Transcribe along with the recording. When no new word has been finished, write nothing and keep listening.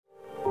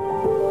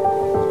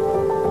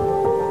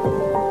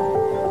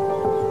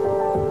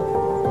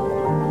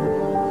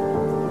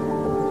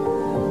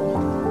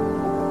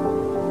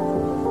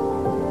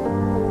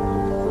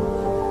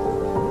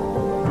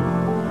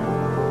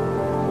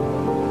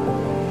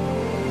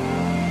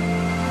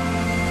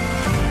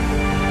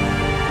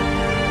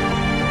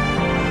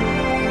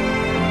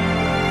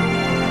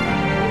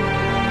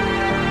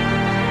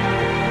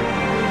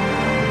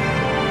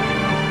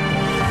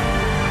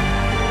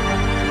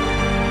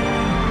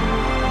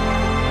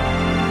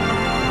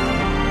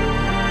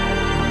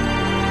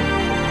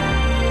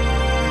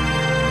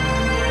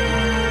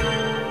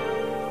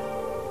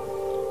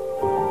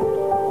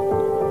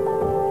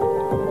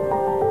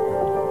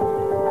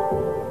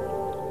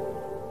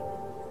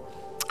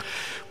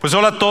Pues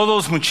hola a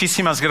todos,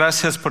 muchísimas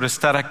gracias por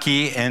estar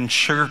aquí en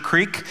Sugar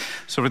Creek.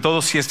 Sobre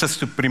todo si esta es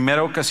tu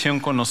primera ocasión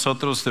con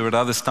nosotros, de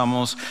verdad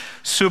estamos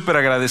súper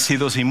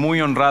agradecidos y muy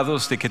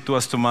honrados de que tú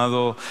has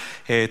tomado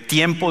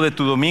tiempo de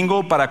tu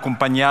domingo para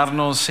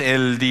acompañarnos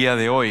el día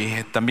de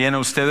hoy. También a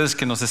ustedes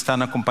que nos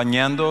están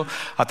acompañando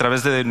a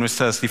través de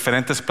nuestras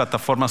diferentes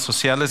plataformas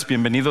sociales,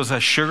 bienvenidos a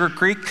Sugar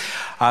Creek.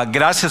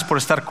 Gracias por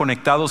estar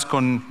conectados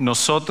con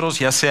nosotros,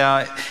 ya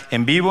sea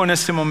en vivo en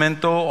este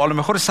momento o a lo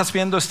mejor estás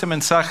viendo este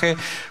mensaje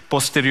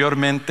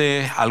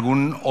posteriormente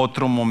algún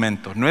otro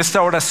momento.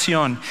 Nuestra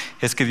oración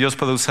es que Dios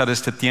pueda usar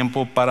este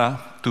tiempo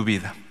para tu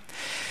vida.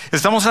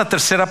 Estamos en la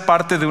tercera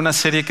parte de una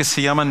serie que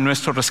se llama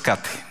Nuestro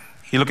Rescate.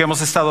 Y lo que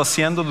hemos estado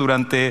haciendo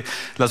durante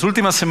las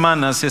últimas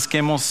semanas es que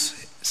hemos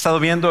estado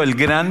viendo el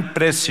gran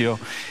precio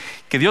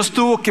que Dios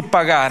tuvo que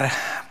pagar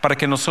para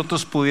que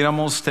nosotros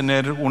pudiéramos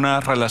tener una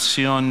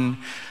relación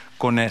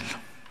con Él.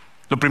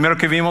 Lo primero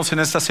que vimos en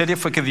esta serie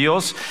fue que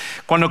Dios,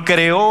 cuando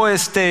creó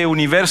este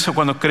universo,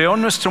 cuando creó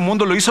nuestro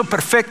mundo, lo hizo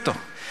perfecto.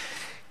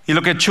 Y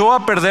lo que echó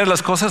a perder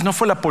las cosas no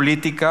fue la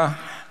política,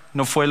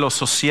 no fue lo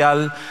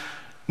social,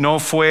 no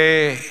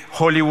fue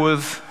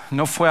Hollywood,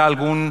 no fue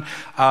algún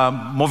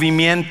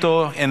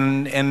movimiento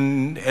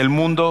en el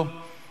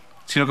mundo,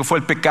 sino que fue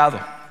el pecado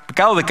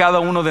de cada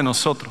uno de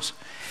nosotros.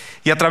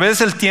 Y a través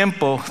del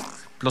tiempo,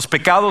 los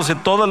pecados de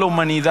toda la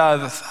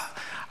humanidad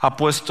ha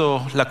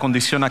puesto la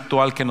condición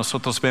actual que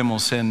nosotros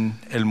vemos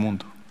en el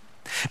mundo.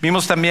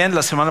 Vimos también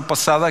la semana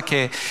pasada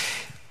que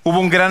hubo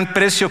un gran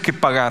precio que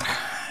pagar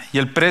y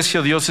el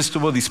precio Dios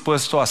estuvo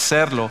dispuesto a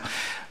hacerlo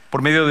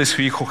por medio de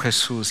su Hijo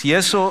Jesús. Y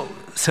eso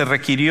se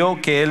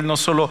requirió que Él no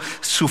solo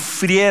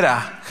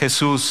sufriera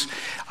Jesús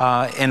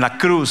en la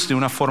cruz de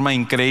una forma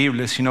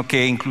increíble, sino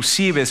que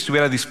inclusive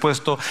estuviera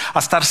dispuesto a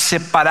estar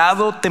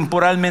separado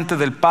temporalmente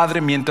del Padre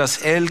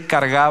mientras Él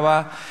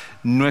cargaba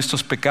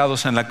nuestros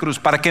pecados en la cruz,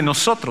 para que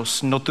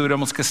nosotros no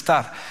tuviéramos que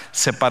estar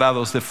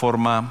separados de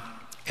forma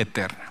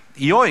eterna.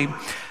 Y hoy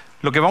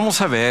lo que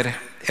vamos a ver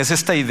es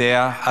esta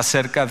idea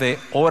acerca de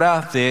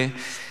hora de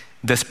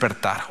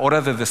despertar.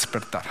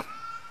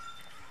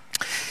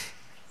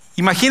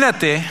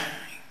 Imagínate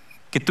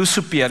que tú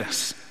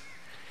supieras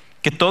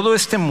que todo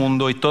este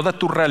mundo y toda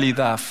tu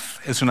realidad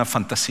es una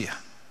fantasía.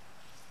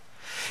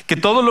 Que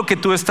todo lo que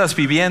tú estás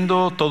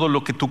viviendo, todo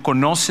lo que tú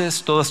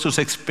conoces, todas tus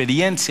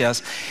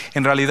experiencias,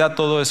 en realidad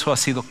todo eso ha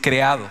sido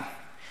creado.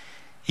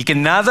 Y que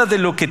nada de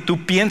lo que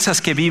tú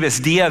piensas que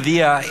vives día a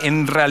día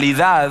en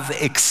realidad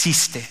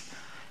existe,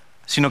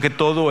 sino que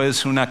todo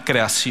es una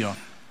creación.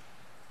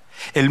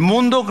 El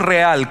mundo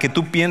real que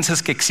tú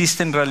piensas que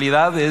existe en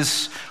realidad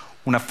es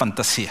una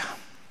fantasía.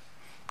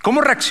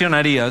 ¿Cómo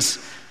reaccionarías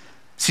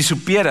si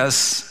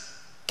supieras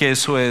que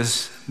eso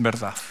es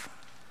verdad?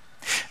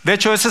 De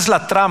hecho, esa es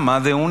la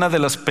trama de una de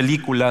las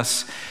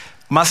películas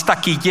más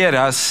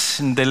taquilleras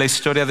de la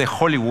historia de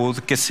Hollywood,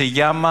 que se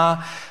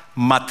llama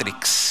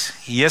Matrix.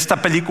 Y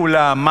esta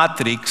película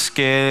Matrix,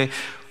 que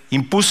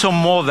impuso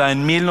moda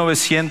en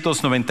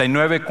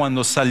 1999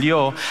 cuando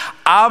salió,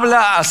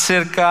 habla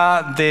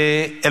acerca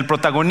del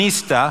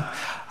protagonista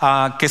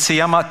que se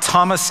llama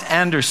Thomas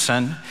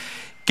Anderson,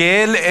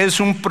 que él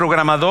es un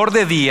programador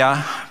de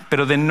día,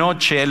 pero de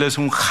noche él es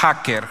un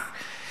hacker.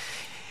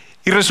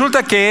 Y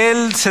resulta que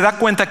él se da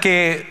cuenta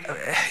que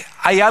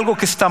hay algo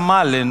que está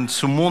mal en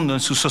su mundo, en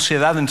su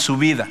sociedad, en su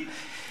vida.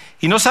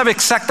 Y no sabe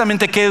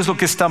exactamente qué es lo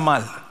que está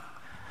mal.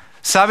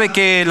 Sabe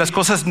que las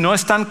cosas no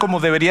están como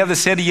debería de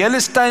ser y él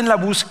está en la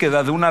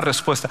búsqueda de una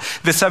respuesta,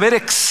 de saber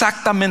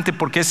exactamente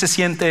por qué se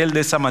siente él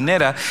de esa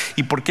manera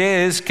y por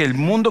qué es que el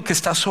mundo que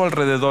está a su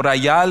alrededor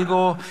hay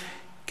algo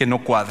que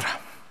no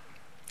cuadra.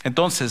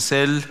 Entonces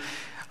él,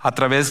 a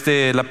través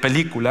de la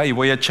película, y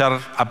voy a echar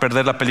a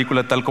perder la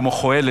película tal como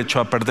Joel echó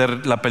a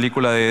perder la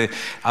película de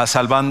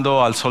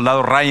Salvando al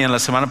Soldado Ryan la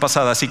semana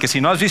pasada, así que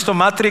si no has visto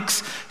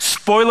Matrix,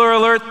 spoiler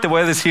alert, te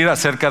voy a decir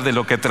acerca de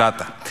lo que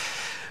trata.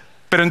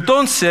 Pero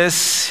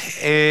entonces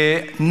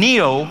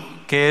Neo,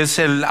 que es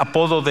el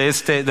apodo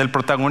del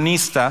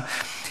protagonista,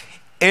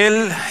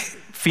 él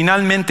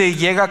finalmente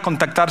llega a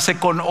contactarse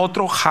con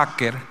otro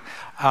hacker,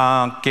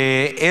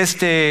 que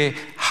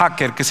este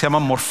hacker que se llama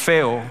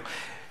Morfeo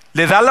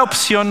le da la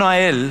opción a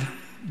él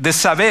de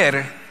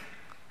saber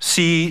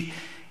si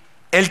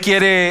él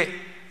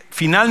quiere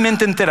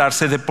finalmente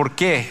enterarse de por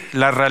qué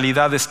la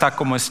realidad está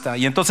como está.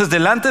 Y entonces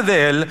delante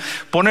de él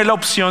pone la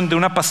opción de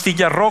una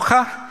pastilla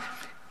roja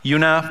y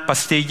una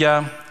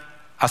pastilla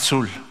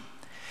azul.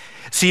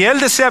 Si él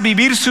desea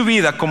vivir su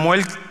vida como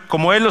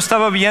él lo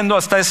estaba viendo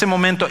hasta ese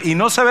momento y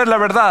no saber la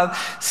verdad,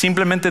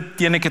 simplemente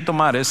tiene que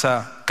tomar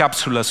esa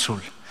cápsula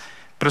azul.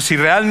 Pero si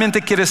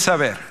realmente quiere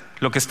saber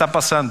lo que está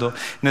pasando,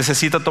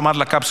 necesita tomar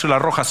la cápsula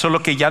roja,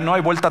 solo que ya no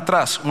hay vuelta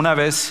atrás una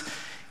vez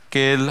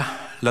que él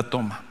la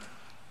toma.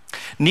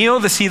 Neo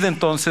decide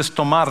entonces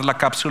tomar la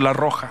cápsula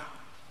roja.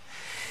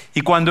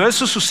 Y cuando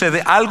eso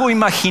sucede, algo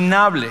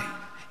inimaginable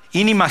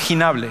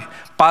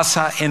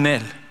pasa en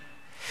él.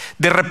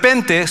 De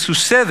repente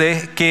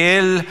sucede que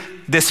él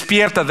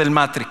despierta del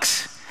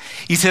Matrix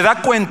y se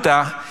da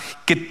cuenta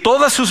que que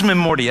todas sus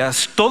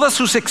memorias, todas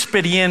sus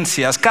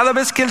experiencias, cada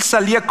vez que él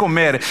salía a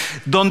comer,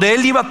 donde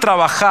él iba a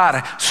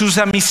trabajar, sus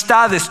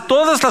amistades,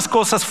 todas las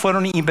cosas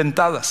fueron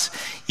inventadas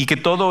y que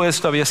todo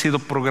esto había sido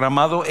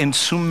programado en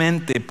su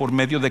mente por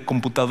medio de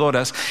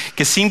computadoras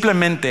que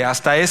simplemente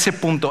hasta ese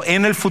punto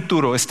en el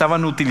futuro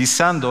estaban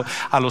utilizando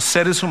a los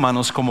seres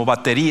humanos como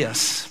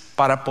baterías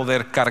para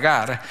poder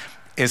cargar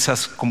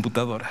esas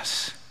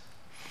computadoras.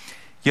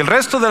 Y el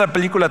resto de la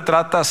película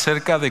trata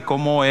acerca de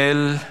cómo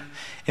él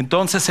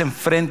entonces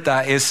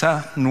enfrenta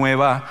esa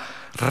nueva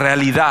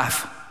realidad,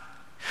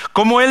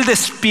 cómo él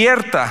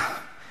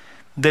despierta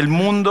del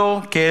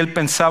mundo que él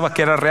pensaba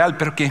que era real,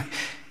 pero que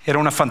era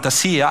una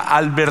fantasía,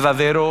 al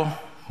verdadero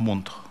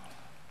mundo.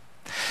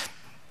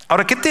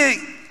 Ahora,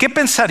 ¿qué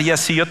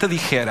pensarías si yo te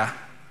dijera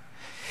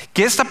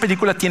que esta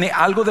película tiene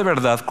algo de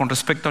verdad con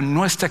respecto a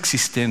nuestra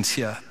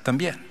existencia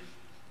también?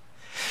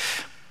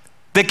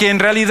 De que en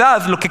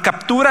realidad lo que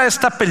captura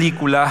esta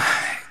película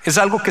es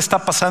algo que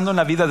está pasando en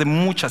la vida de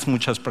muchas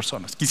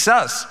personas.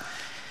 Quizás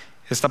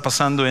está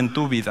pasando en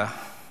tu vida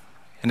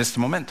en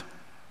este momento.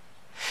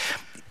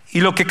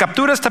 Y lo que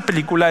captura esta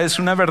película es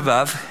una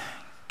verdad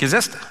que es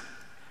esta: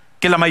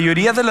 que la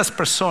mayoría de las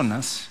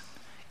personas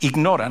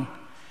ignoran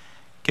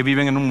que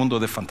viven en un mundo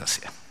de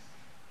fantasía.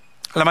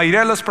 La mayoría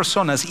de las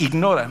personas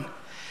ignoran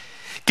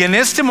que en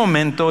este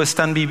momento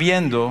están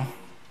viviendo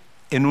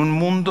en un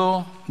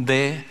mundo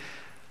de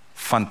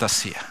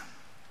fantasía.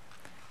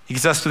 Y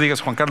quizás tú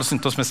digas: Juan Carlos,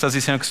 entonces me estás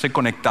diciendo que estoy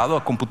conectado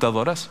a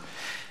computadoras.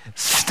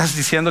 Estás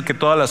diciendo que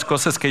todas las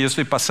cosas que yo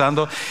estoy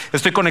pasando,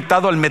 estoy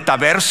conectado al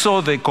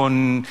metaverso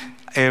con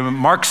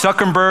Mark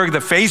Zuckerberg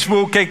de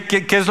Facebook.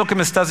 ¿Qué es lo que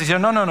me estás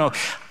diciendo? No.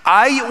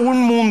 Hay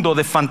un mundo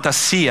de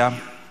fantasía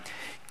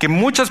que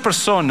muchas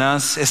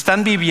personas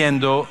están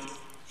viviendo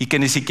y que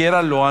ni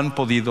siquiera lo han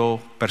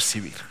podido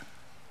percibir.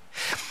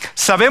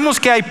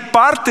 Sabemos que hay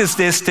partes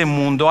de este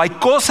mundo, hay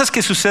cosas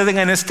que suceden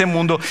en este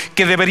mundo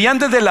que deberían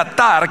de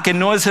delatar que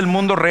no es el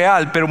mundo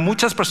real, pero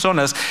muchas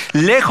personas,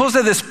 lejos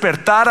de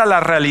despertar a la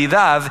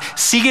realidad,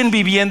 siguen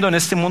viviendo en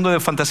este mundo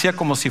de fantasía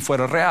como si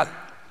fuera real.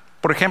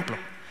 Por ejemplo,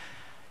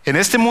 en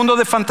este mundo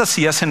de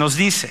fantasía se nos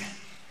dice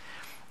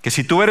que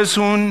si tú eres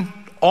un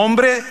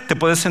hombre, te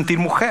puedes sentir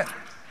mujer,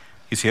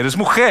 y si eres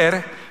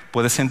mujer,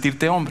 puedes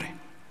sentirte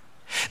hombre.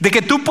 De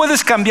que tú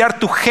puedes cambiar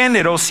tu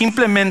género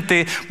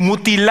simplemente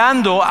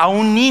mutilando a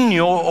un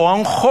niño o a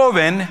un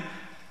joven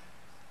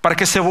para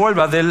que se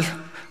vuelva del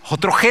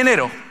otro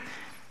género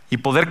y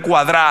poder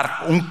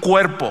cuadrar un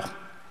cuerpo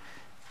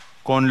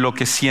con lo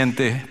que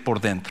siente por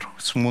dentro.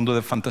 Es un mundo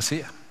de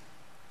fantasía.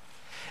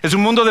 Es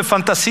un mundo de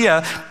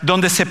fantasía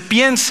donde se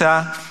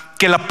piensa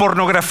que la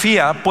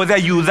pornografía puede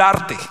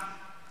ayudarte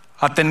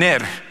a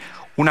tener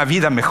una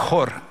vida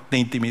mejor de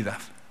intimidad.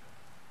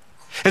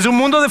 Es un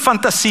mundo de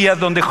fantasía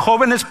donde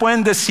jóvenes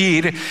pueden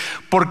decir: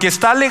 porque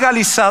está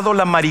legalizado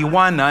la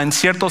marihuana en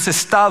ciertos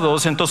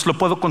estados, entonces lo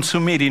puedo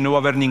consumir y no va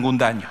a haber ningún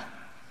daño.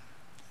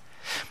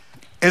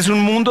 Es un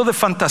mundo de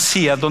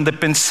fantasía donde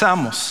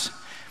pensamos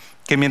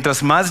que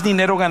mientras más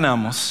dinero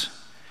ganamos,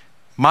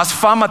 más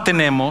fama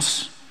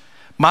tenemos,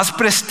 más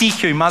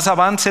prestigio y más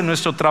avance en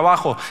nuestro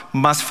trabajo,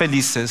 más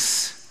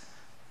felices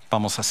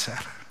vamos a ser.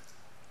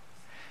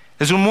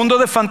 Es un mundo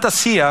de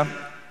fantasía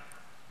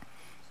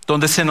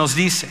donde se nos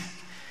dice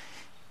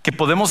que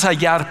podemos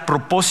hallar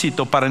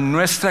propósito para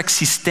nuestra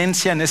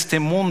existencia en este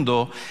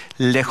mundo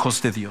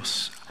lejos de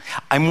Dios.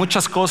 Hay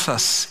muchas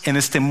cosas en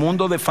este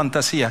mundo de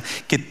fantasía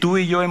que tú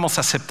y yo hemos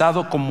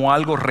aceptado como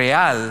algo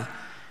real,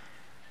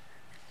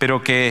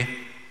 pero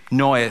que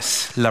no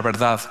es la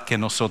verdad que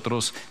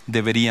nosotros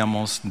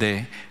deberíamos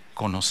de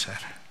conocer.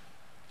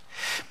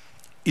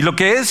 Y lo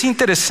que es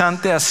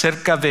interesante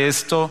acerca de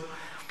esto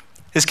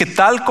es que,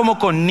 tal como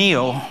con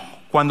Neo,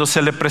 cuando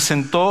se le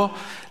presentó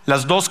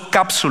las dos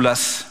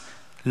cápsulas,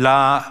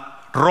 la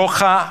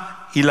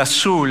roja y la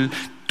azul,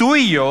 tú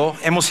y yo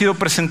hemos sido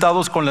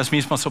presentados con las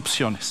mismas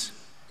opciones.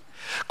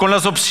 Con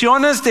las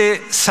opciones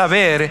de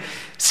saber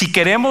si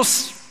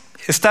queremos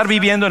estar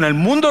viviendo en el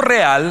mundo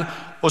real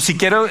o si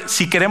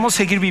queremos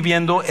seguir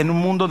viviendo en un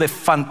mundo de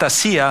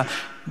fantasía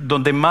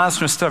donde más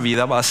nuestra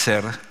vida va a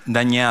ser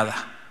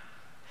dañada.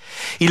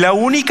 Y la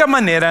única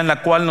manera en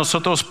la cual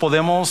nosotros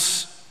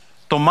podemos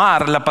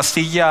tomar la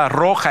pastilla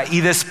roja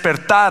y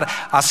despertar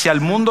hacia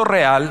el mundo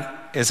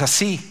real es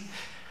así.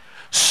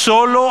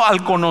 Solo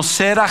al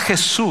conocer a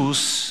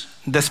Jesús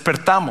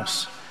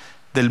despertamos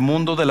del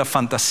mundo de la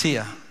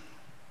fantasía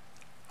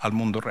al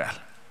mundo real.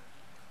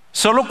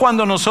 Solo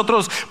cuando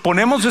nosotros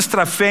ponemos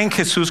nuestra fe en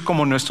Jesús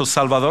como nuestro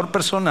Salvador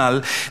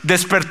personal,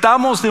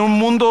 despertamos de un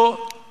mundo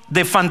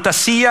de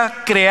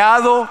fantasía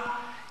creado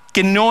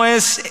que no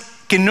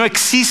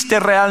existe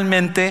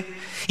realmente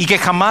y que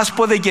jamás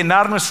puede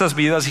llenar nuestras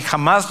vidas y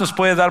jamás nos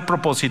puede dar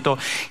propósito,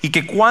 y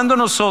que cuando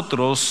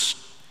nosotros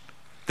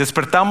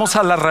despertamos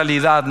a la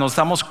realidad, nos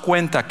damos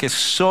cuenta que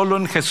solo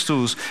en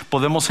Jesús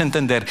podemos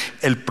entender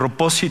el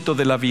propósito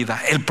de la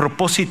vida, el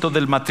propósito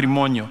del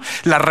matrimonio,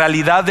 la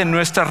realidad de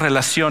nuestras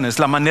relaciones,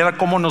 la manera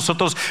como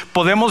nosotros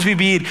podemos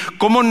vivir,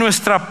 cómo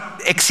nuestra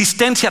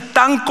existencia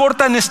tan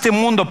corta en este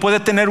mundo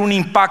puede tener un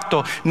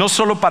impacto no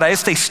solo para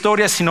esta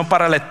historia, sino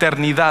para la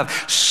eternidad.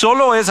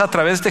 Solo es a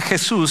través de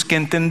Jesús que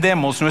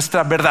entendemos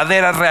nuestra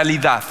verdadera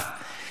realidad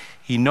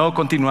y no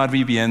continuar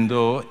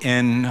viviendo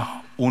en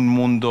un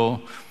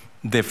mundo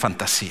de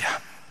fantasía.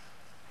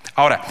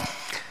 Ahora,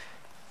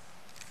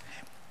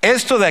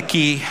 esto de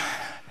aquí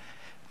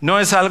no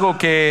es algo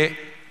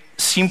que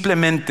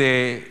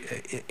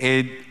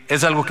simplemente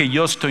es algo que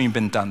yo estoy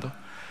inventando,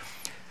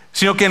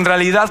 sino que en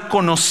realidad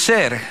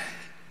conocer,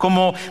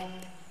 como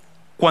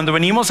cuando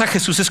venimos a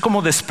Jesús, es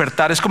como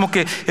despertar. Es como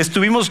que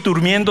estuvimos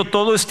durmiendo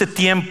todo este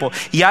tiempo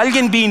y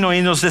alguien vino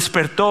y nos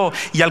despertó,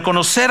 y al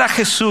conocer a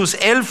Jesús,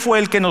 Él fue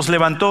el que nos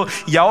levantó,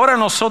 y ahora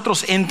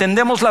nosotros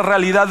entendemos la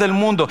realidad del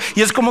mundo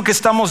y es como que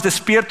estamos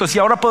despiertos y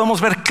ahora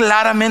podemos ver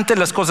claramente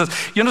las cosas.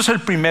 Yo no soy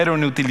el primero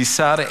en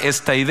utilizar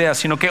esta idea,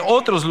 sino que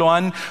otros lo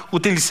han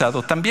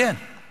utilizado también.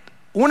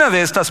 Una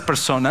de estas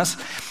personas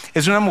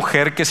es una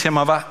mujer que se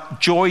llamaba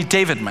Joy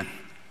Davidman.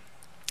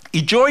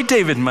 Y Joy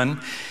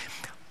Davidman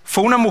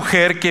fue una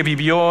mujer que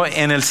vivió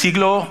en el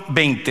siglo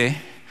XX,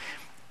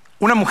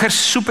 una mujer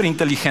súper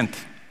inteligente,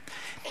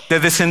 de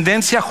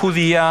descendencia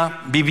judía,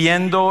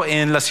 viviendo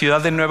en la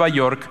ciudad de Nueva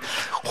York,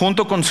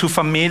 junto con su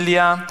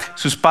familia,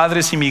 sus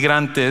padres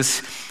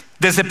inmigrantes.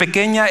 Desde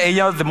pequeña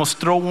ella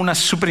demostró una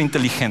súper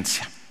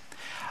inteligencia.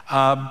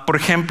 Por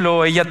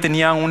ejemplo, ella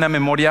tenía una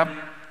memoria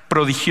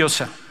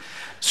prodigiosa.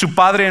 Su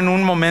padre en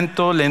un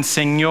momento le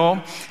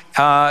enseñó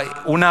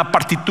una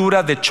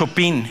partitura de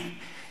Chopin.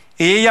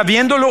 Y ella,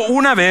 viéndolo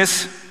una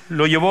vez,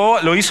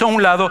 lo hizo a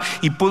un lado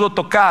y pudo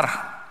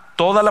tocar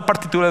toda la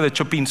partitura de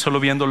Chopin solo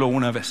viéndolo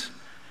una vez.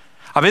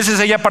 A veces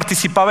ella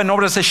participaba en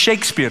obras de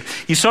Shakespeare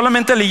y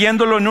solamente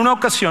leyéndolo en una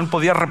ocasión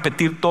podía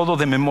repetir todo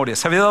de memoria.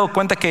 Se había dado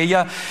cuenta que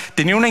ella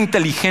tenía una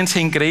inteligencia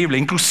increíble.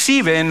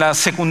 Inclusive en la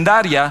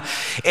secundaria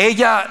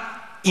ella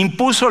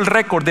impuso el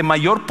récord de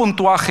mayor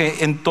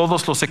puntuaje en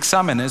todos los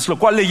exámenes, lo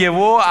cual le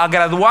llevó a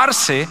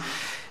graduarse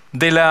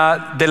de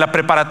la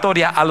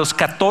preparatoria a los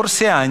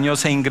 14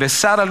 años e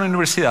ingresar a la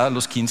universidad a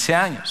los 15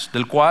 años,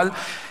 del cual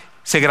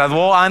se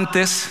graduó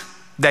antes.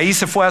 De ahí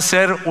se fue a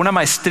hacer una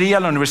maestría a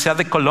la Universidad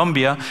de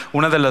Columbia,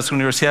 una de las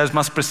universidades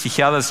más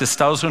prestigiadas de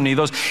Estados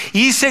Unidos,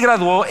 y se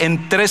graduó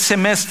en 3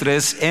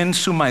 semestres en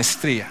su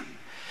maestría.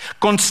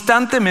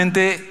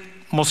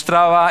 Constantemente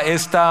mostraba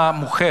esta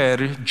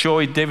mujer,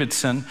 Joy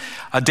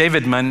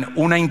Davidman,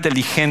 una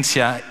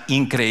inteligencia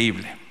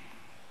increíble.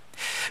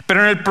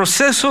 Pero en el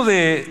proceso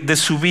de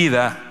su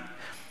vida,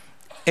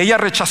 ella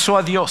rechazó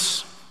a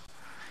Dios.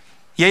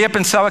 Y ella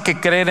pensaba que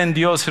creer en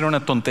Dios era una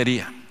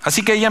tontería.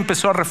 Así que ella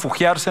empezó a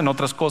refugiarse en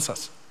otras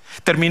cosas.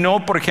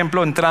 Terminó, por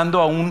ejemplo, entrando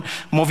a un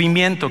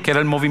movimiento que era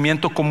el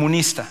movimiento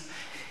comunista.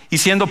 Y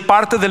siendo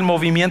parte del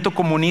movimiento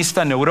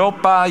comunista en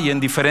Europa y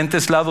en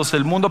diferentes lados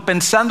del mundo,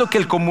 pensando que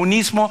el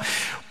comunismo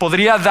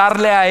podría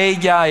darle a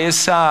ella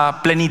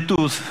esa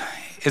plenitud,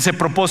 ese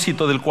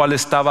propósito del cual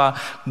estaba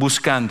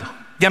buscando.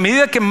 Y a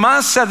medida que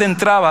más se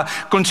adentraba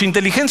con su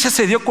inteligencia,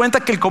 se dio cuenta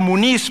que el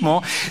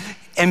comunismo,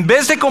 en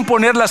vez de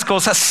componer las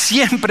cosas,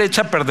 siempre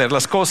echa a perder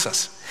las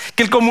cosas.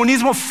 Que el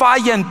comunismo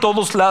falla en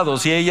todos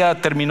lados, y ella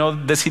terminó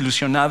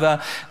desilusionada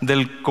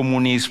del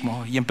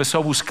comunismo y empezó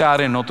a buscar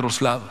en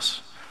otros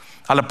lados.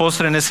 A la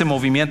postre, en ese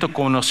movimiento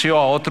conoció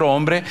a otro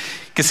hombre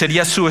que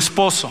sería su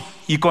esposo,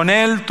 y con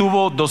él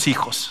tuvo 2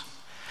 hijos.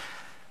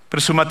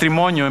 Pero su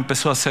matrimonio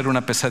empezó a ser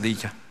una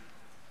pesadilla.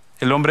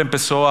 El hombre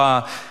empezó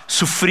a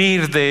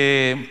sufrir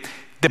de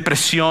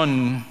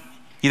depresión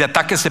y de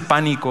ataques de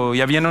pánico,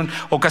 y había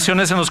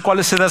ocasiones en las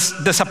cuales se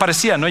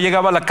desaparecía, no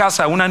llegaba a la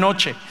casa una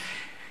noche,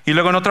 y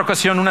luego en otra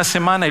ocasión una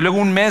semana, y luego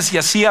un mes, y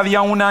así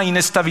había una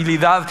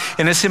inestabilidad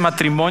en ese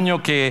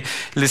matrimonio que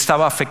le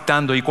estaba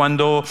afectando. Y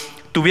cuando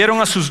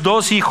tuvieron a sus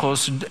 2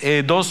 hijos,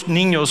 2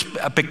 niños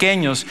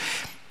pequeños,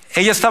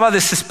 ella estaba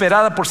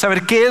desesperada por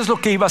saber qué es lo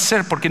que iba a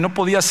hacer, porque no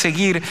podía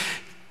seguir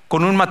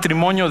con un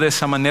matrimonio de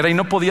esa manera y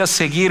no podía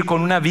seguir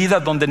con una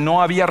vida donde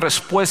no había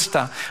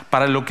respuesta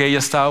para lo que ella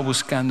estaba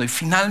buscando. Y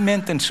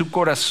finalmente en su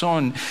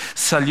corazón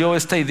salió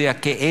esta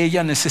idea que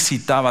ella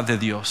necesitaba de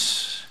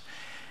Dios.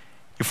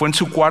 Y fue en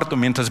su cuarto,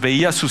 mientras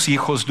veía a sus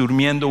hijos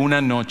durmiendo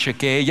una noche,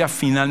 que ella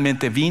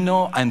finalmente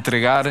vino a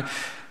entregar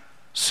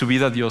su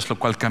vida a Dios, lo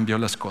cual cambió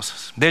las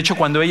cosas. De hecho,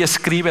 cuando ella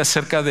escribe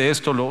acerca de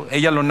esto,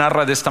 ella lo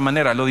narra de esta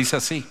manera, lo dice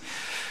así: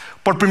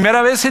 por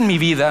primera vez en mi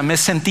vida me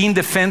sentí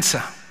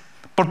indefensa.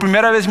 Por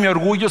primera vez mi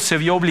orgullo se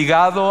vio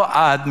obligado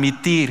a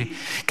admitir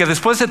que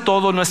después de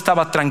todo no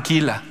estaba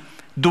tranquila,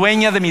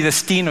 dueña de mi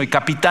destino y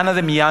capitana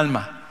de mi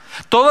alma.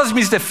 Todas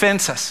mis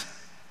defensas,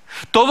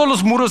 todos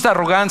los muros de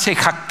arrogancia y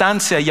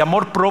jactancia y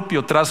amor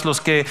propio tras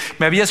los que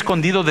me había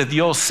escondido de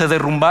Dios se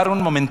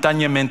derrumbaron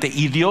momentáneamente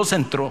y Dios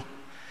entró.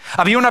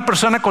 Había una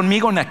persona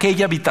conmigo en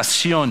aquella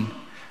habitación,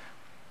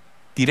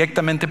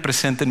 directamente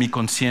presente en mi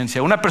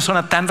conciencia. Una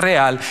persona tan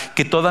real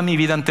que toda mi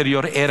vida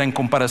anterior era en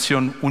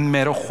comparación un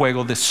mero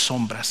juego de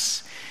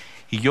sombras.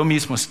 Y yo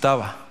mismo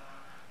estaba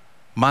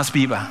más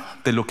viva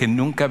de lo que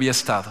nunca había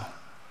estado.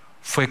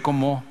 Fue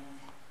como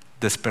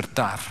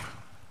despertar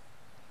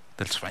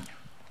del sueño.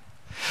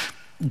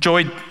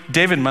 Joy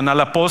Davidman, a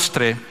la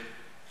postre,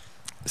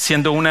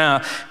 siendo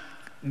una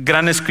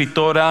gran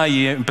escritora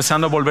y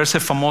empezando a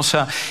volverse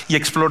famosa y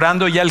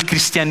explorando ya el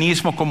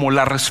cristianismo como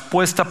la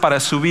respuesta para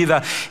su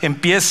vida,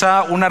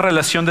 empieza una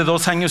relación de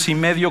 2 años y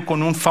medio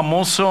con un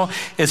famoso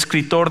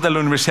escritor de la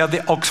Universidad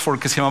de Oxford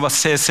que se llamaba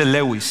C.S.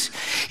 Lewis.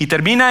 Y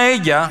termina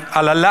ella,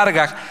 a la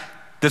larga,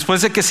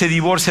 después de que se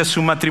divorcia,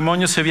 su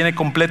matrimonio se viene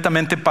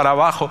completamente para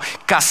abajo,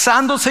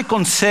 casándose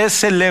con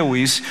C.S.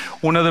 Lewis,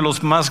 uno de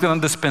los más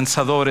grandes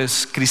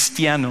pensadores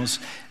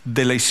cristianos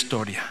de la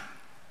historia.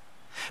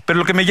 Pero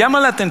lo que me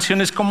llama la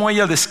atención es cómo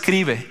ella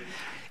describe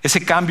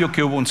ese cambio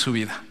que hubo en su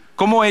vida.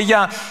 Cómo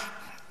ella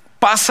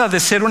pasa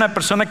de ser una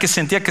persona que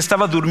sentía que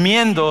estaba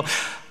durmiendo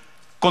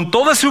con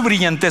toda su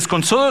brillantez,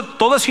 con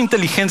toda su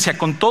inteligencia,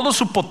 con todo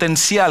su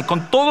potencial,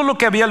 con todo lo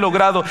que había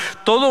logrado.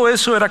 Todo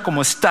eso era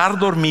como estar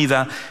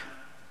dormida,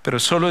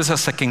 pero solo es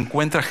hasta que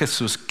encuentra a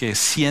Jesús que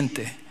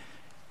siente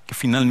que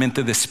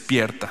finalmente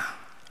despierta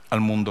al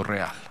mundo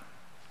real.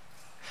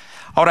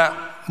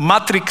 Ahora,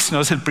 Matrix no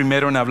es el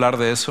primero en hablar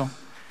de eso.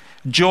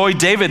 Joy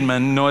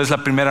Davidman no es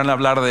la primera en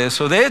hablar de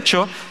eso. De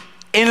hecho,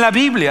 en la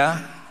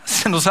Biblia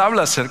se nos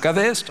habla acerca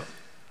de esto.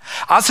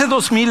 Hace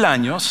 2000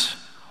 años,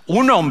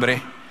 un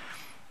hombre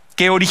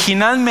que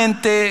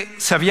originalmente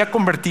se había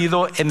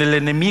convertido en el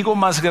enemigo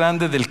más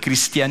grande del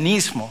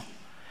cristianismo,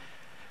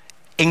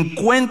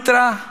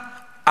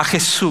 encuentra a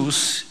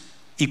Jesús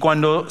y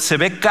cuando se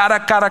ve cara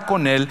a cara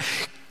con él,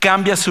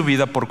 cambia su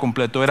vida por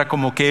completo. Era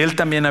como que él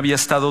también había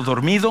estado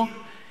dormido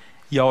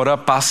y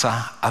ahora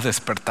pasa a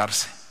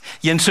despertarse.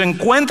 Y en su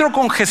encuentro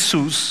con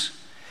Jesús,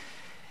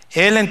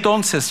 él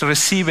entonces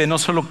recibe no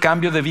solo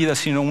cambio de vida,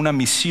 sino una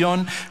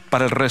misión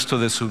para el resto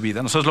de su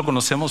vida. Nosotros lo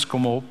conocemos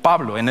como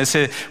Pablo. En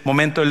ese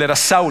momento él era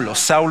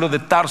Saulo de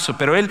Tarso,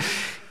 pero él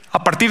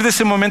a partir de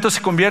ese momento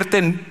se convierte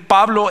en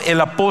Pablo el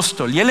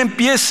apóstol. Y él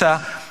empieza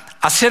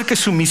a hacer que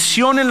su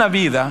misión en la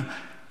vida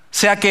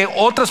sea que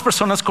otras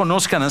personas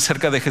conozcan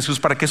acerca de Jesús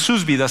para que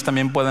sus vidas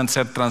también puedan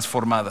ser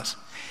transformadas.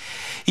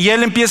 Y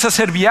él empieza a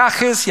hacer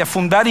viajes y a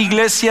fundar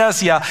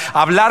iglesias y a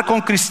hablar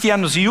con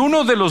cristianos. Y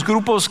uno de los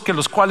grupos que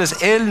los cuales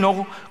él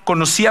no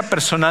conocía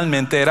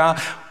personalmente era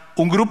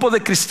un grupo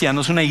de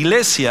cristianos, una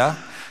iglesia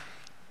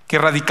que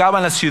radicaba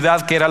en la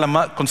ciudad que era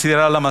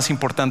considerada la más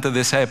importante de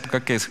esa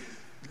época, que es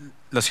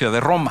la ciudad de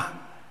Roma.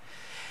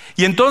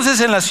 Y entonces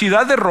en la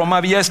ciudad de Roma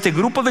había este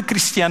grupo de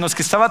cristianos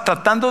que estaba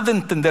tratando de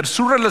entender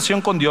su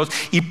relación con Dios.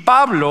 Y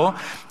Pablo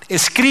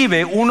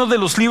escribe uno de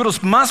los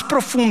libros más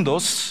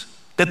profundos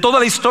de toda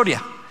la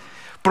historia.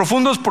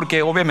 Profundos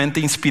porque obviamente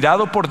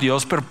inspirado por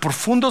Dios, pero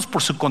profundos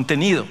por su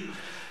contenido,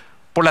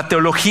 por la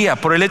teología,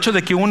 por el hecho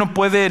de que uno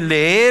puede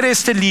leer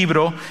este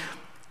libro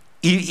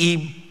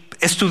y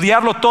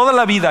estudiarlo toda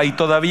la vida y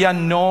todavía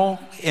no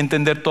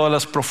entender todas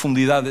las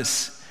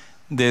profundidades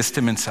de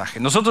este mensaje.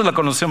 Nosotros la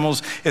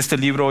conocemos este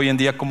libro hoy en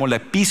día como la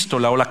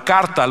epístola o la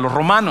carta a los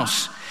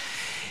romanos.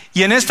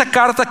 Y en esta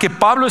carta que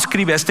Pablo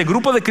escribe a este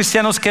grupo de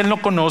cristianos que él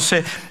no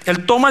conoce,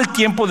 él toma el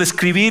tiempo de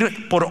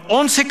escribir por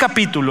 11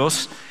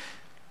 capítulos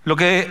lo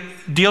que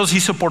Dios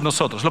hizo por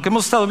nosotros, lo que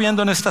hemos estado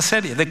viendo en esta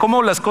serie, de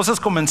cómo las cosas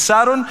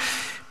comenzaron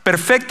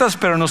perfectas,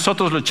 pero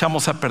nosotros lo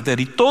echamos a perder.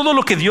 Y todo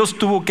lo que Dios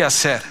tuvo que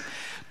hacer,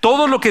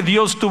 todo lo que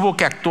Dios tuvo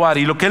que actuar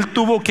y lo que Él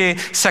tuvo que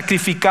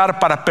sacrificar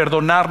para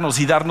perdonarnos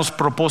y darnos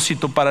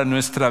propósito para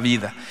nuestra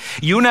vida.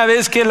 Y una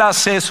vez que Él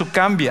hace eso,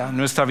 cambia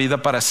nuestra vida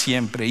para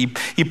siempre.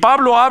 Y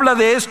Pablo habla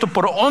de esto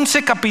por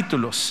 11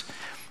 capítulos.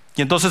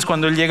 Y entonces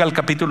cuando Él llega al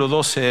capítulo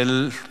 12,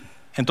 Él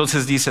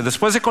entonces dice: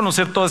 después de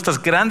conocer todas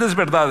estas grandes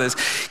verdades,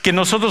 que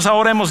nosotros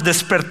ahora hemos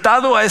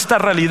despertado a esta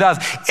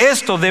realidad,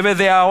 esto debe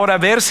de ahora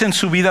verse en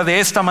su vida de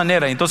esta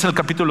manera. Entonces el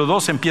capítulo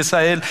 2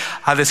 empieza él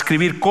a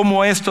describir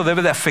cómo esto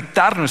debe de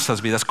afectar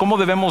nuestras vidas, cómo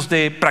debemos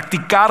de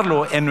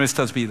practicarlo en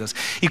nuestras vidas.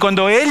 Y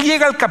cuando él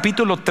llega al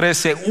capítulo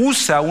 13,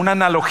 usa una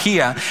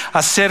analogía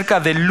acerca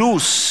de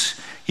luz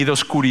y de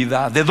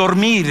oscuridad, de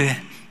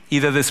dormir y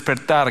de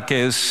despertar,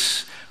 que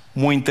es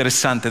muy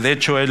interesante. De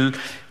hecho, él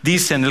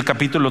dice en el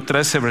capítulo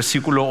 13,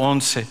 versículo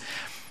 11,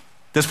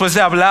 después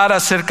de hablar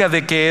acerca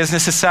de que es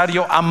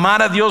necesario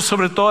amar a Dios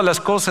sobre todas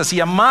las cosas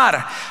y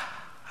amar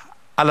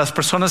a las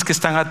personas que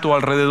están a tu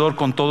alrededor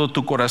con todo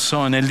tu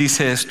corazón, él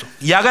dice esto: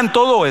 y hagan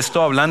todo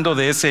esto, hablando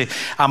de ese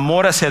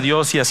amor hacia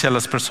Dios y hacia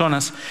las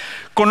personas,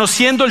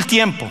 conociendo el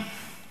tiempo,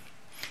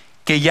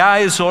 que ya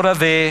es hora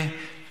de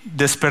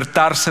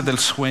despertarse del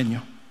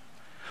sueño,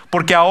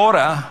 porque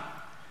ahora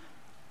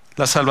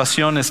la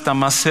salvación está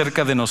más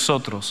cerca de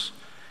nosotros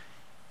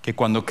que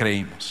cuando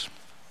creímos.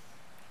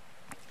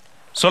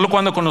 Solo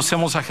cuando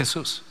conocemos a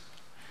Jesús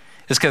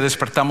es que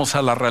despertamos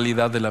a la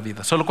realidad de la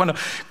vida. Solo cuando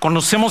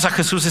conocemos a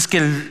Jesús es que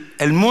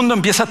el mundo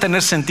empieza a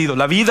tener sentido,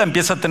 la vida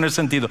empieza a tener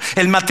sentido,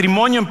 el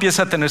matrimonio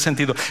empieza a tener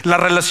sentido, la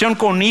relación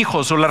con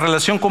hijos o la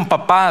relación con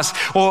papás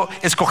o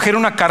escoger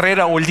una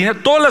carrera o el dinero,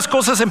 todas las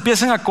cosas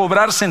empiezan a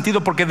cobrar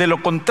sentido, porque de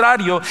lo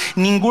contrario,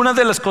 ninguna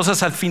de las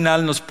cosas al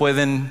final nos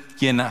pueden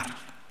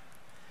llenar.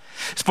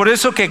 Es por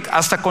eso que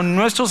hasta con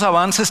nuestros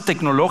avances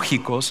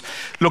tecnológicos,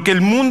 lo que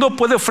el mundo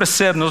puede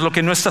ofrecernos, lo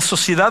que nuestra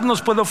sociedad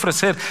nos puede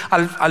ofrecer,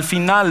 al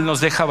final nos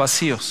deja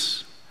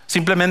vacíos.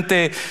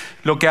 Simplemente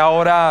lo que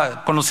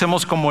ahora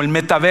conocemos como el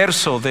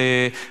metaverso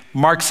de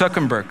Mark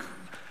Zuckerberg,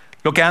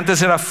 lo que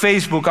antes era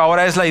Facebook,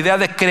 ahora es la idea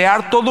de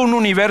crear todo un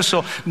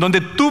universo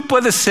donde tú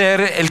puedes ser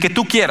el que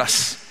tú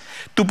quieras.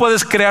 Tú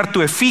puedes crear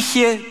tu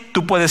efigie,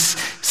 tú puedes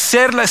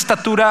ser la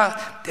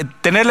estatura,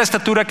 tener la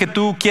estatura que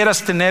tú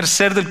quieras tener,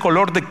 ser del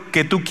color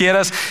que tú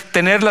quieras,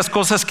 tener las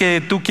cosas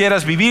que tú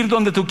quieras, vivir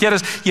donde tú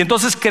quieras, y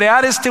entonces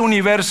crear este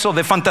universo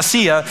de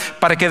fantasía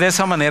para que de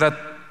esa manera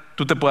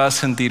tú te puedas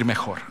sentir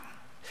mejor.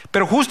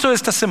 Pero justo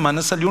esta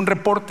semana salió un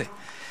reporte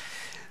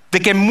de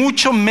que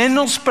mucho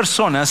menos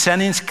personas se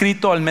han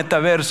inscrito al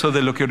metaverso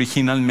de lo que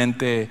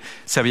originalmente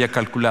se había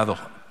calculado,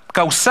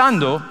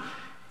 causando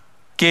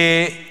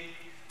que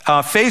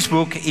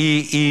Facebook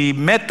y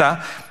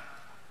Meta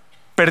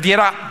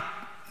perdiera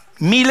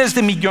miles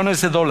de millones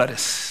de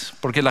dólares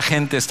porque la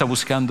gente está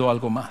buscando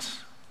algo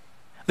más.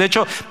 De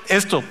hecho,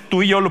 esto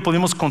tú y yo lo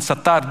pudimos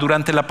constatar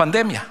durante la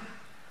pandemia,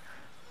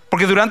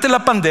 porque durante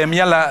la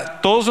pandemia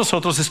todos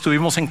nosotros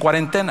estuvimos en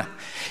cuarentena.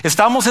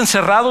 Estábamos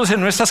encerrados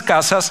en nuestras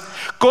casas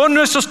con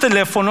nuestros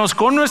teléfonos,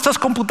 con nuestras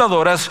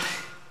computadoras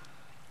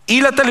y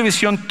la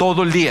televisión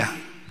todo el día.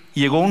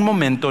 Y llegó un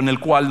momento en el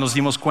cual nos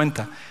dimos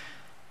cuenta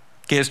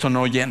que esto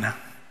no llena,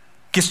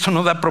 que esto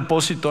no da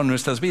propósito a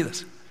nuestras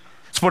vidas.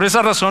 Es por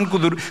esa razón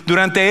que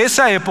durante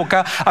esa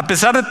época, a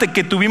pesar de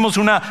que tuvimos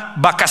una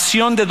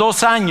vacación de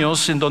 2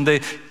 años en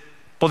donde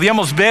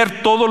podíamos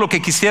ver todo lo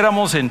que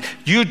quisiéramos en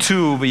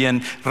YouTube y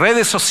en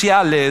redes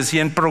sociales y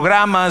en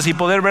programas y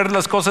poder ver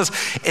las cosas,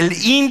 el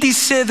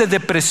índice de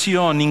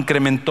depresión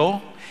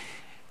incrementó,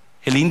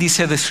 el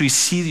índice de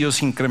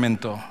suicidios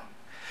incrementó,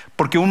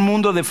 porque un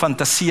mundo de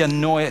fantasía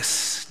no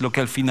es lo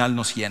que al final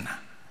nos llena.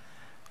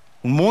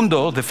 Un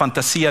mundo de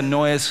fantasía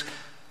no es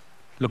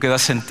lo que da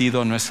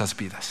sentido a nuestras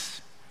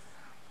vidas.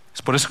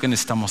 Es por eso que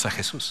necesitamos a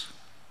Jesús.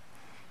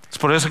 Es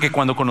por eso que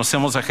cuando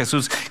conocemos a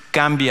Jesús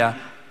cambia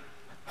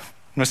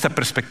nuestra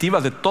perspectiva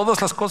de todas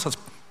las cosas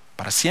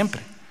para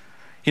siempre.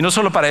 Y no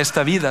solo para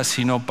esta vida,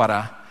 sino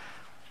para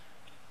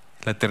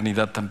la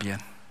eternidad también.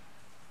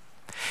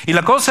 Y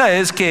la cosa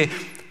es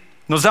que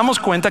nos damos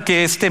cuenta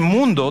que este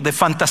mundo de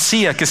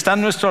fantasía que está a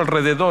nuestro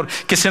alrededor,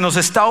 que se nos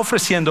está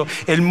ofreciendo,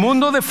 el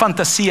mundo de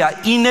fantasía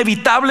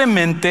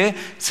inevitablemente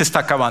se está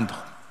acabando.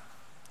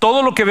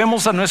 Todo lo que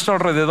vemos a nuestro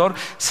alrededor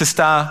se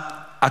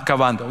está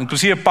acabando.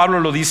 Inclusive Pablo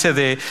lo dice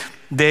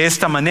de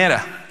esta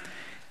manera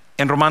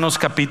en Romanos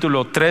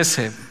capítulo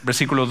 13,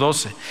 versículo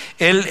 12.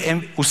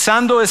 Él,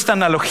 usando esta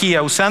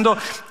analogía, usando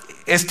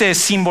este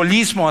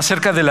simbolismo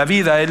acerca de la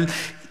vida,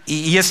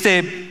 y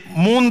este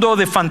mundo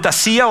de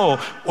fantasía o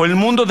el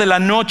mundo de la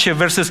noche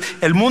versus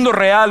el mundo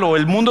real o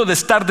el mundo de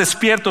estar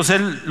despiertos,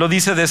 él lo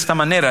dice de esta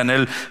manera en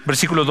el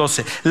versículo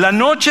 12. La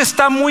noche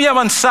está muy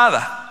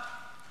avanzada,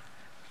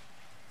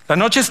 la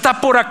noche está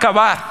por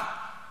acabar,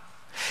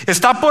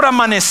 está por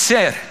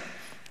amanecer,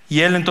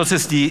 y él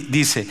entonces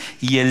dice,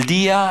 y el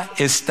día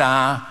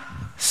está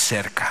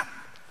cerca.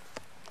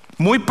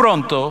 Muy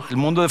pronto el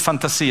mundo de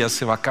fantasía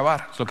se va a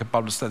acabar, es lo que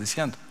Pablo está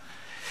diciendo.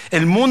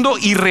 El mundo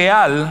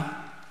irreal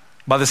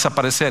va a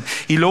desaparecer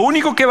y lo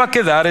único que va a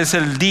quedar es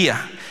el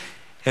día,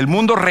 el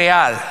mundo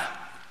real.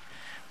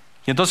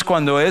 Y entonces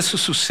cuando eso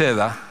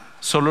suceda,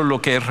 solo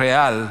lo que es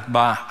real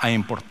va a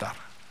importar.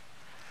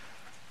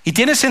 Y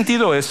tiene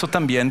sentido esto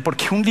también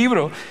porque un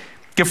libro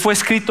que fue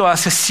escrito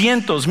hace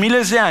cientos,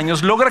 miles de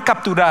años logra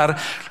capturar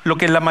lo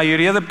que la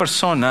mayoría de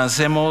personas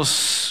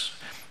hemos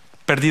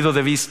perdido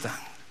de vista,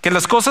 que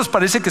las cosas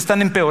parece que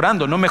están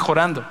empeorando, no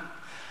mejorando.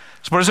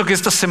 Es por eso que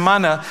esta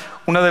semana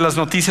una de las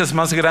noticias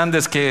más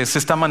grandes que se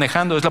está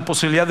manejando es la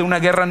posibilidad de una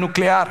guerra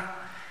nuclear.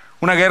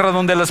 Una guerra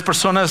donde las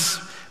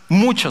personas,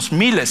 muchos,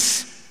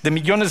 miles de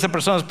millones de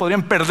personas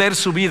podrían perder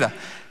su vida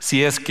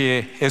si es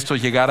que esto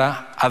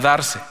llegara a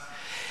darse.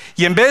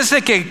 Y en vez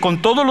de que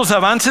con todos los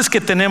avances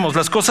que tenemos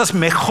las cosas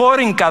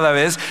mejoren cada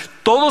vez,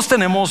 todos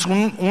tenemos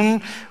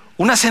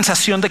una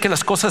sensación de que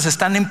las cosas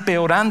están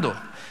empeorando,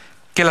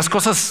 que las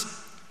cosas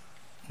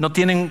no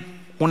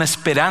tienen una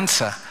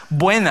esperanza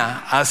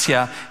buena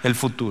hacia el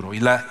futuro. Y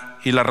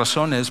la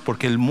razón es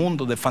porque el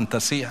mundo de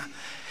fantasía,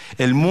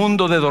 el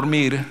mundo de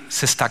dormir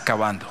se está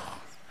acabando.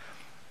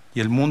 Y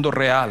el mundo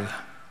real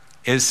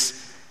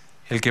es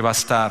el que va a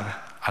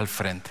estar al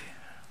frente.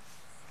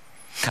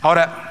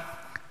 Ahora,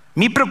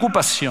 mi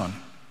preocupación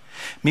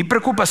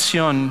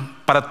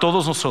para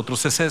todos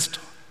nosotros es esto: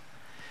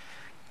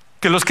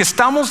 que los que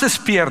estamos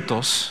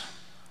despiertos,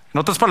 en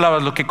otras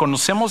palabras, los que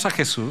conocemos a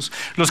Jesús,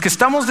 los que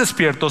estamos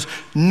despiertos,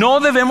 no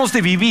debemos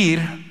de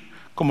vivir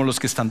como los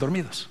que están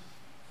dormidos.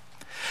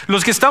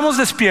 Los que estamos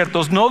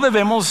despiertos no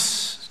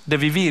debemos de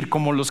vivir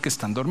como los que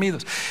están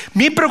dormidos.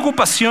 Mi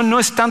preocupación no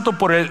es tanto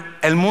por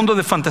el mundo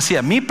de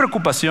fantasía. Mi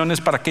preocupación es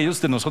para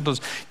aquellos de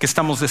nosotros que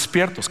estamos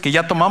despiertos, que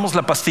ya tomamos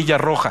la pastilla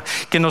roja,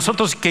 que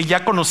nosotros que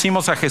ya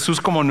conocimos a Jesús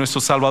como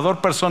nuestro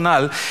Salvador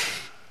personal,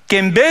 que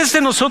en vez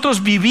de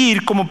nosotros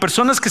vivir como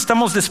personas que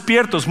estamos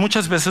despiertos,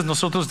 muchas veces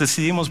nosotros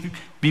decidimos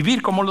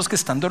vivir como los que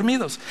están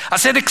dormidos,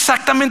 hacer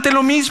exactamente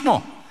lo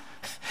mismo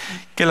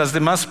que las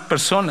demás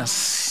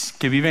personas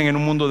que viven en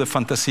un mundo de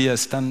fantasía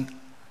están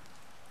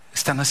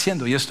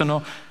haciendo, y esto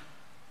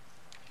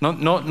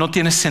no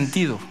tiene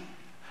sentido.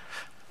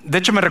 De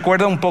hecho, me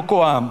recuerda un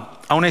poco a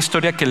una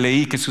historia que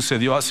leí que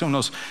sucedió hace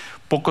unos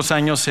pocos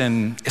años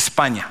en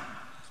España.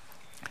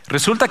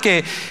 Resulta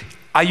que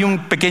hay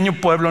un pequeño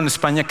pueblo en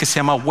España que se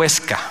llama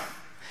Huesca,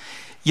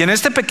 y en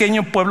este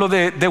pequeño pueblo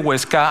de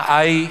Huesca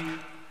hay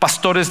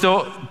pastores,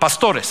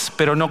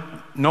 pero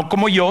no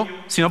como yo,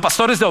 sino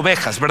pastores de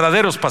ovejas,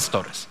 verdaderos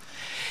pastores.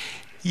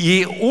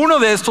 Y uno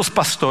de estos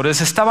pastores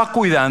estaba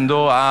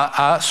cuidando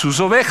a sus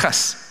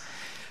ovejas.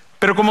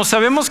 Pero como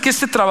sabemos que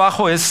este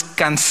trabajo es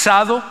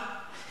cansado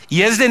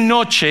y es de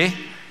noche,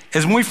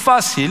 es muy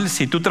fácil.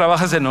 Si tú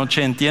trabajas de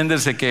noche,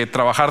 entiendes de que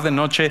trabajar de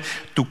noche,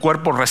 tu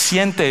cuerpo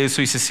resiente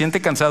eso y se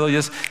siente cansado, y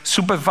es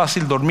súper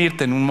fácil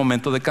dormirte en un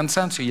momento de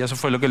cansancio. Y eso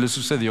fue lo que le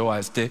sucedió a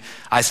este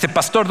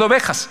pastor de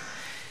ovejas,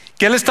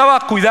 que él estaba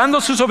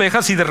cuidando sus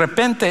ovejas y de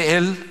repente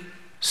él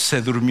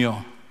se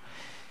durmió.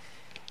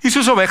 Y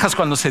sus ovejas,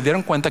 cuando se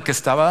dieron cuenta que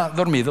estaba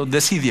dormido,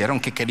 decidieron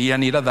que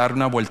querían ir a dar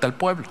una vuelta al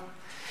pueblo.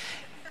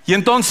 Y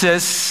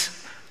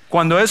entonces,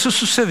 cuando eso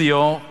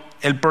sucedió,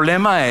 el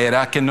problema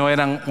era que no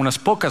eran unas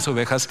pocas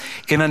ovejas,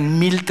 eran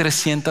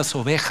 1,300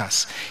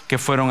 ovejas que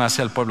fueron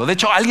hacia el pueblo. De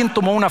hecho, alguien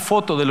tomó una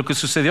foto de lo que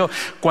sucedió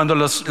cuando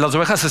las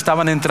ovejas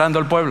estaban entrando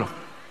al pueblo.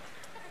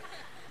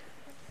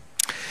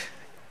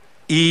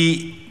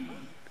 Y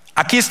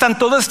aquí están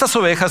todas estas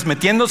ovejas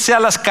metiéndose a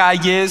las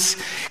calles,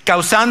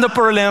 causando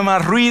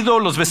problemas, ruido.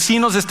 Los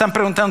vecinos están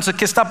preguntándose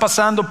qué está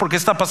pasando, por qué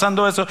está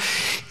pasando eso.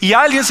 Y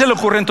a alguien se le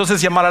ocurre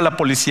entonces llamar a la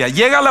policía.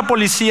 Llega la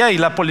policía, y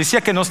la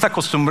policía, que no está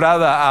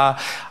acostumbrada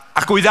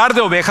a cuidar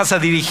de ovejas, a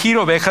dirigir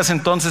ovejas,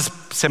 entonces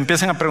se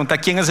empiezan a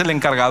preguntar quién es el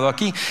encargado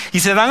aquí.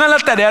 Y se dan a la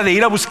tarea de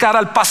ir a buscar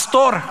al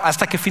pastor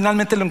hasta que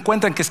finalmente lo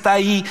encuentran, que está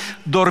ahí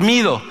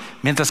dormido,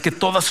 mientras que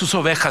todas sus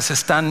ovejas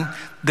están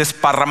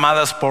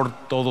desparramadas por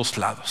todos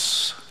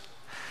lados.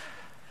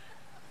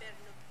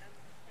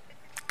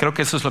 Creo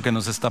que eso es lo que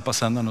nos está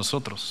pasando a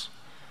nosotros,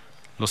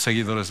 los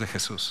seguidores de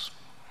Jesús.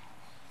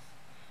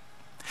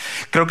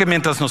 Creo que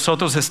mientras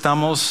nosotros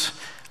estamos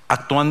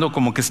actuando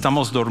como que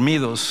estamos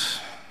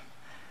dormidos,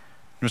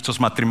 nuestros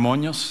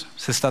matrimonios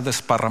se están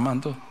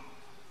desparramando,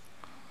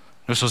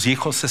 nuestros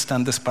hijos se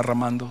están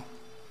desparramando,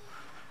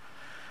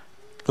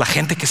 la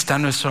gente que está a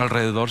nuestro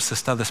alrededor se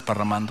está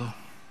desparramando.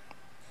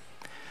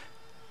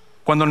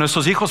 Cuando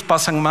nuestros hijos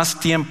pasan más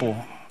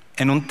tiempo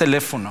en un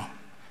teléfono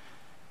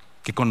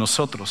que con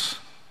nosotros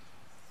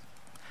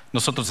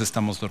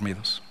estamos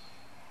dormidos.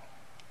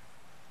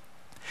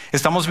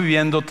 Estamos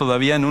viviendo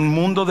todavía en un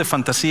mundo de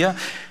fantasía,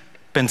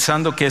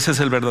 pensando que ese es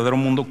el verdadero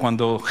mundo,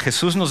 cuando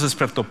Jesús nos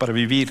despertó para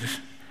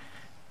vivir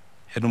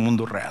en un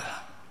mundo real.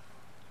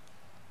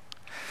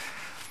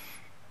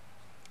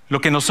 Lo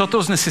que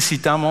nosotros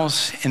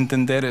necesitamos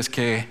entender es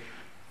que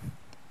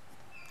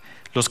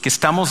los que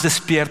estamos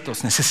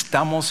despiertos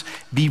necesitamos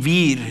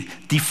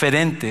vivir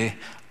diferente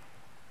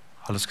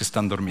a los que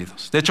están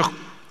dormidos. De hecho,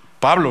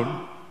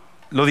 Pablo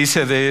lo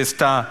dice de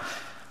esta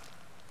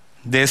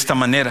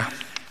manera.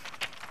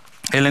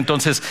 Él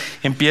entonces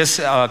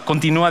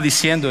continúa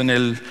diciendo en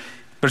el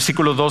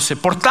versículo 12: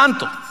 Por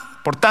tanto,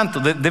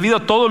 debido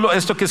a todo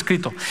esto que he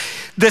escrito,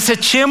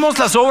 desechemos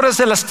las obras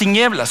de las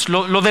tinieblas,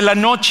 lo de la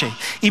noche,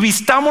 y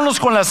vistámonos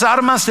con las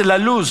armas de la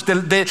luz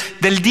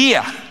del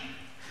día.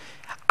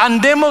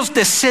 Andemos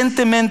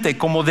decentemente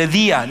como de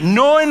día,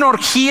 no en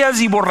orgías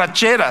y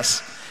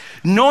borracheras,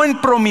 no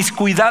en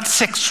promiscuidad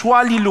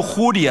sexual y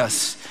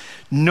lujurias,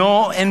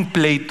 no en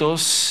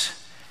pleitos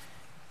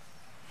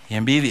y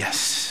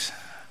envidias.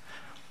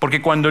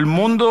 Porque cuando el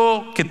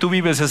mundo que tú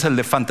vives es el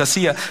de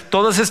fantasía,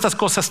 todas estas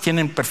cosas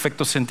tienen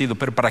perfecto sentido.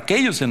 Pero para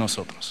aquellos de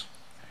nosotros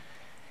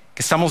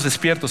que estamos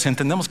despiertos,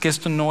 entendemos que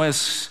esto no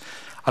es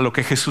a lo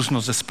que Jesús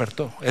nos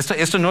despertó.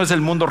 Esto no es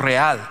el mundo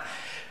real,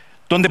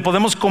 donde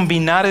podemos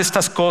combinar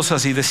estas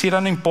cosas y decir: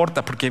 no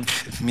importa porque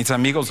mis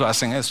amigos lo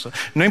hacen esto,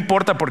 no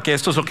importa porque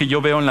esto es lo que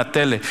yo veo en la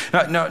tele,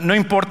 no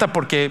importa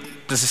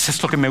porque pues, es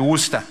esto que me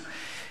gusta.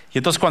 Y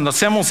entonces cuando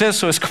hacemos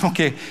eso, es como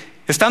que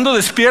estando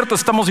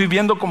despiertos estamos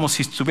viviendo como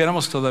si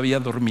estuviéramos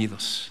todavía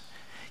dormidos.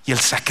 Y el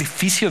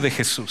sacrificio de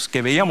Jesús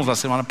que veíamos la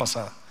semana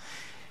pasada,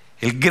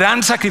 el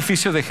gran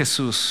sacrificio de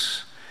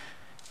Jesús,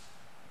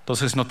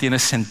 entonces no tiene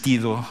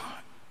sentido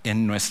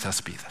en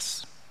nuestras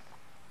vidas.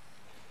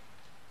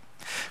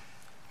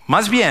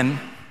 Más bien,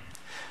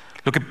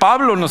 lo que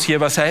Pablo nos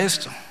lleva es a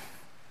esto: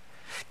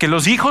 que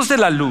los hijos de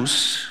la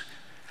luz,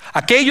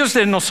 aquellos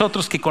de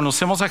nosotros que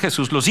conocemos a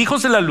Jesús, los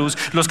hijos de la luz,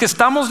 los que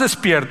estamos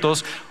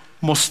despiertos,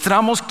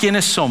 mostramos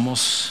quiénes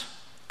somos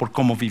por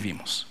cómo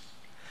vivimos.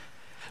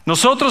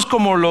 Nosotros,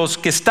 como los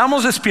que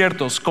estamos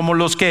despiertos, como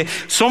los que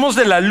somos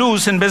de la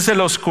luz en vez de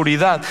la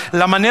oscuridad,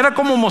 la manera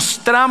como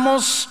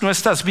mostramos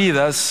nuestras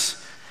vidas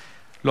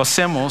lo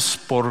hacemos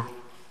por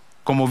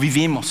cómo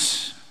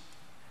vivimos.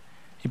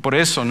 Y por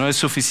eso no es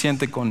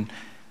suficiente con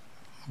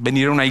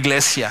venir a una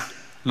iglesia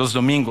los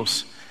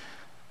domingos.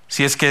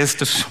 Si es que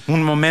este es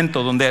un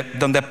momento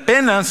donde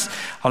apenas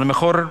a lo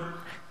mejor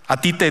a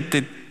ti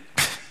te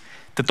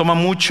toma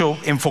mucho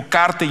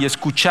enfocarte y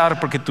escuchar,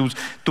 porque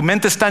tu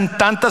mente está en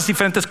tantas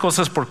diferentes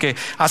cosas, porque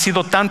ha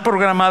sido tan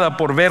programada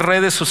por ver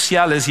redes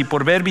sociales y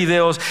por ver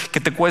videos que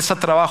te cuesta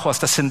trabajo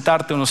hasta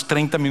sentarte unos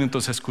 30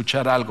 minutos a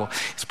escuchar algo.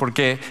 Es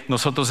porque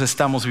nosotros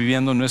estamos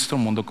viviendo nuestro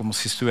mundo como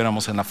si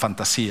estuviéramos en la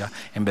fantasía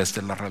en vez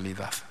de la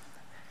realidad.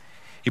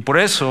 Y por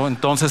eso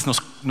entonces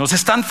nos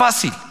es tan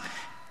fácil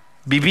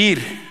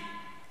vivir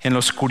en la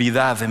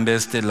oscuridad en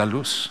vez de la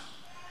luz.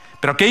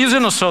 Pero aquellos de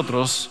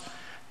nosotros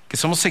que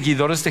somos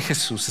seguidores de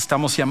Jesús,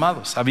 estamos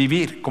llamados a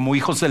vivir como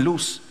hijos de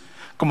luz,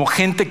 como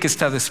gente que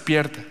está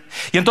despierta.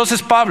 Y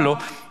entonces Pablo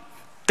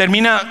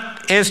termina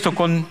esto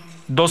con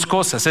dos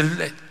cosas.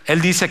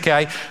 Él dice que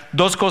hay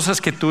dos cosas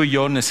que tú y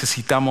yo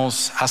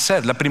necesitamos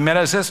hacer. La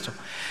primera es esto: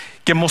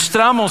 que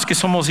mostramos que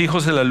somos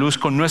hijos de la luz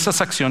con nuestras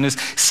acciones,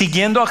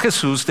 siguiendo a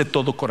Jesús de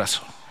todo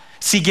corazón.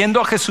 Siguiendo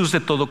a Jesús de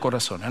todo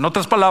corazón. En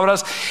otras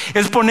palabras,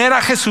 es poner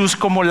a Jesús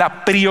como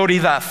la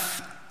prioridad.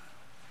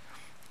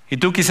 Y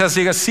tú quizás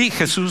digas, sí,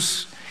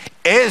 Jesús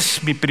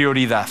es mi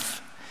prioridad.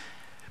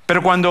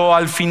 Pero cuando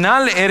al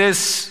final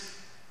eres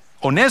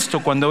honesto,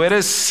 cuando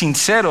eres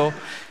sincero,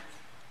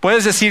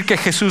 puedes decir que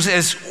Jesús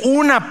es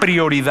una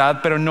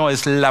prioridad, pero no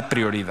es la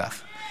prioridad.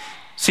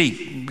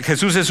 Sí,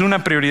 Jesús es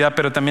una prioridad,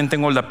 pero también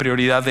tengo la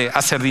prioridad de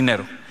hacer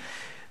dinero.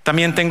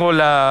 También tengo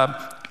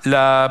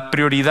la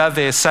prioridad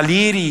de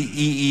salir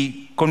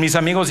y con mis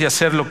amigos y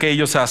hacer lo que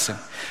ellos hacen.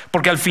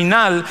 Porque al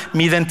final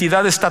mi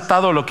identidad está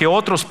atada a lo que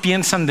otros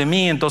piensan de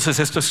mí. Entonces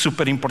esto es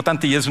súper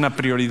importante y es una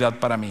prioridad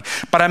para mí.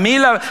 Para mí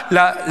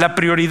la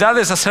prioridad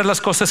es hacer las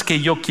cosas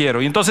que yo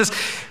quiero. Y entonces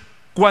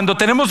cuando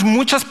tenemos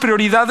muchas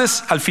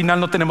prioridades, al final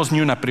no tenemos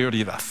ni una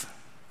prioridad.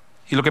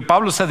 Y lo que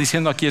Pablo está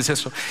diciendo aquí es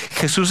eso: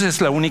 Jesús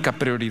es la única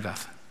prioridad,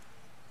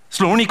 es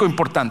lo único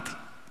importante.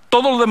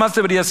 Todo lo demás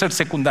debería ser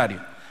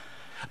secundario.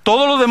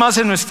 Todo lo demás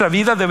en nuestra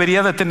vida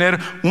debería de tener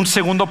un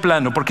segundo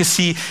plano, porque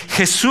si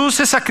Jesús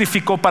se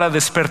sacrificó para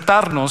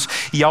despertarnos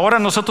y ahora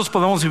nosotros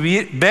podemos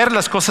ver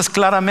las cosas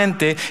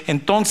claramente,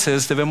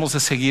 entonces debemos de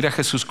seguir a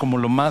Jesús como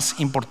lo más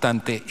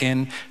importante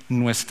en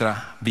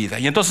nuestra vida.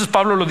 Y entonces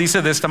Pablo lo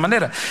dice de esta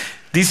manera.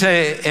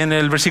 Dice en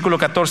el versículo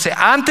 14: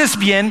 antes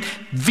bien,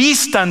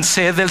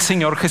 vístanse del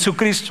Señor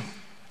Jesucristo.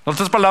 En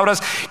otras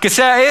palabras, que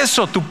sea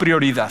eso tu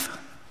prioridad.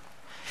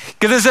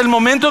 Que desde el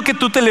momento que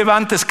tú te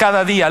levantes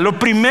cada día, lo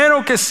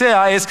primero que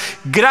sea es: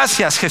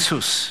 gracias,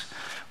 Jesús,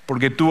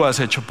 porque tú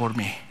has hecho por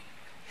mí.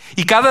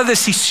 Y cada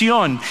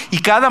decisión y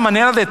cada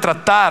manera de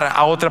tratar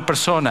a otra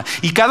persona,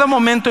 y cada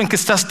momento en que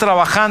estás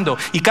trabajando,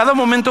 y cada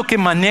momento que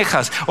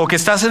manejas, o que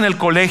estás en el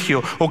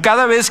colegio, o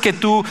cada vez que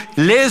tú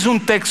lees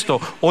un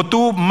texto, o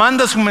tú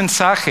mandas un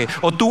mensaje,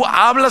 o tú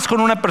hablas con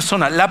una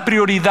persona, la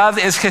prioridad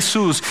es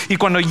Jesús. Y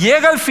cuando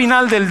llega el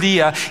final del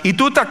día y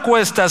tú te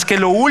acuestas, que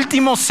lo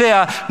último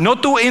sea no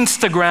tu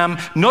Instagram,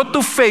 no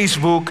tu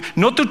Facebook,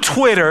 no tu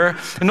Twitter,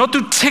 no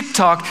tu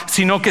TikTok,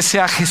 sino que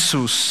sea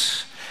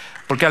Jesús.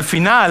 Porque al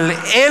final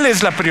Él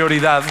es la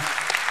prioridad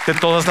de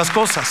todas las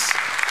cosas.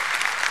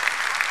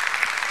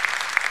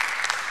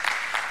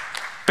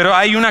 Pero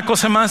hay una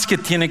cosa más que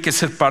tiene que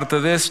ser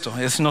parte de esto: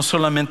 es no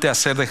solamente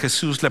hacer de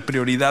Jesús la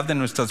prioridad de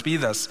nuestras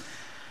vidas,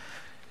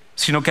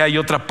 sino que hay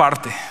otra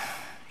parte.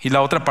 Y la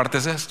otra parte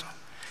es esto: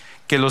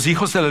 que los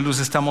hijos de la luz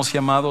estamos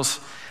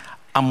llamados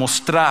a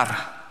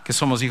mostrar que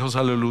somos hijos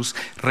de la luz,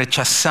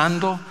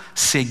 rechazando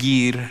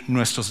seguir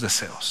nuestros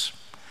deseos.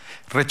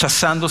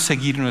 Rechazando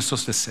seguir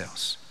nuestros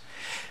deseos.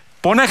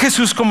 Pon a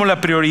Jesús como la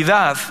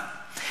prioridad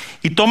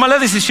y toma la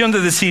decisión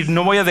de decir: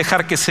 no voy a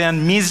dejar que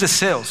sean mis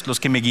deseos los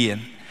que me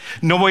guíen.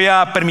 No voy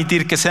a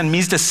permitir que sean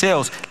mis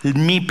deseos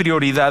mi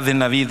prioridad en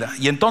la vida.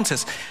 Y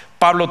entonces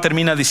Pablo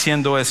termina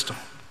diciendo esto: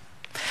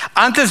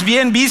 antes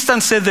bien,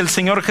 vístanse del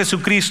Señor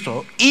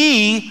Jesucristo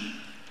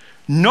y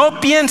no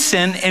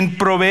piensen en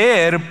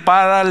proveer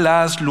para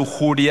las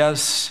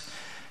lujurias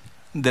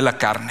de la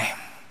carne.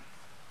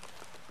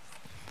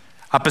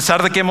 A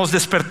pesar de que hemos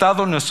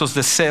despertado, nuestros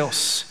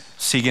deseos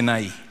siguen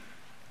ahí.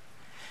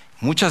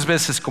 Muchas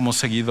veces, como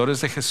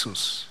seguidores de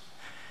Jesús,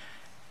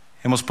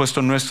 hemos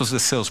puesto nuestros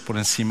deseos por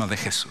encima de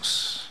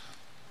Jesús.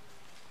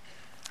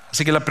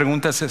 Así que la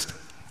pregunta es esta: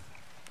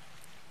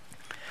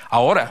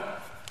 ahora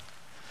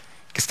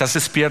que estás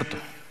despierto,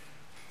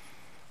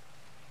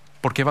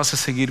 ¿por qué vas a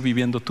seguir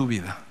viviendo tu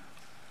vida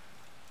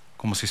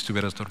como si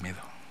estuvieras dormido?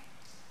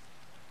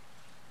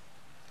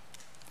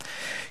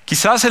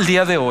 Quizás el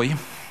día de hoy,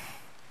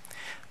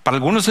 para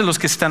algunos de los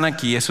que están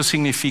aquí, eso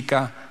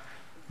significa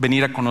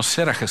venir a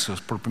conocer a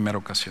Jesús por primera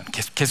ocasión,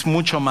 que es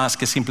mucho más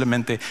que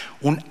simplemente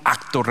un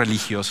acto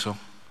religioso,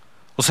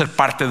 o ser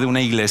parte de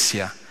una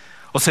iglesia,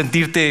 o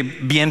sentirte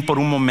bien por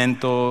un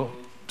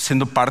momento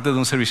siendo parte de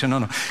un servicio.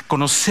 No.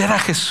 Conocer a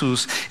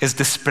Jesús es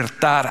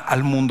despertar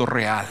al mundo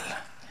real.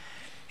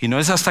 Y no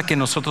es hasta que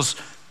nosotros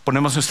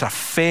ponemos nuestra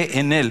fe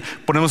en Él,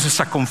 ponemos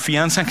nuestra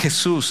confianza en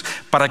Jesús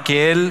para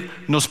que Él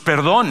nos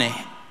perdone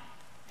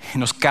y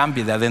nos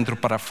cambie de adentro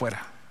para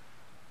afuera.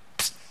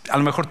 A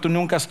lo mejor tú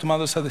nunca has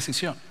tomado esa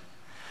decisión.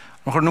 A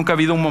lo mejor nunca ha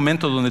habido un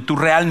momento donde tú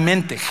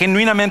realmente,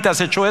 genuinamente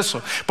has hecho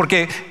eso.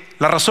 Porque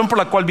la razón por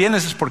la cual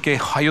vienes es porque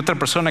hay otra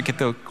persona que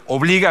te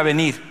obliga a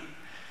venir.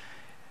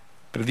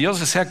 Pero Dios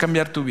desea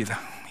cambiar tu vida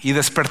y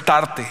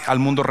despertarte al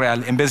mundo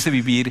real en vez de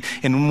vivir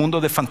en un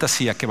mundo de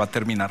fantasía que va a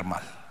terminar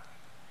mal.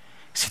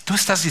 Si tú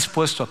estás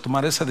dispuesto a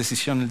tomar esa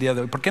decisión el día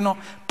de hoy, ¿por qué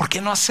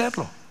no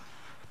hacerlo?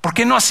 ¿Por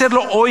qué no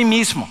hacerlo hoy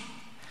mismo?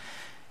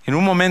 En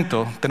un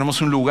momento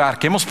tenemos un lugar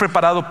que hemos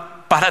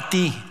preparado para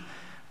ti,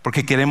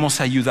 porque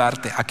queremos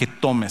ayudarte a que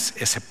tomes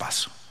ese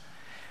paso.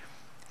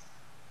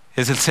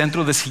 Es el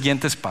centro de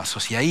Siguientes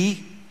Pasos, y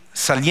ahí,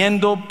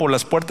 saliendo por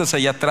las puertas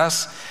allá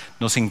atrás,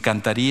 nos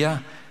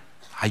encantaría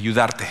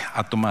ayudarte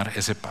a tomar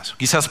ese paso.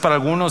 Quizás para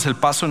algunos el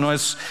paso no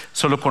es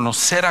solo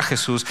conocer a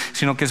Jesús,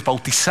 sino que es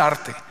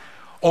bautizarte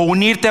o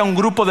unirte a un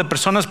grupo de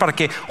personas para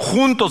que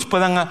juntos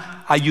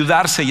puedan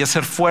ayudarse y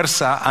hacer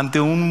fuerza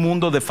ante un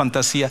mundo de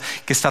fantasía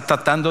que está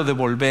tratando de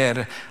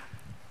volver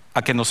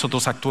a que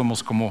nosotros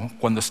actuemos como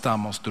cuando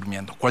estábamos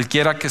durmiendo.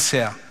 Cualquiera que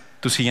sea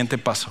tu siguiente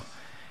paso,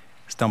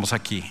 estamos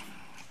aquí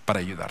para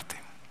ayudarte.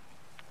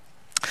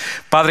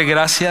 Padre,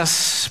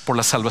 gracias por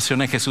la salvación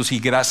de Jesús, y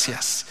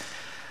gracias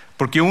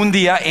porque un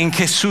día en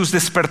Jesús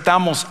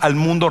despertamos al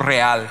mundo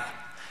real.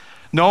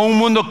 No un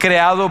mundo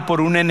creado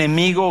por un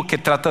enemigo que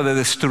trata de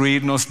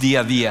destruirnos día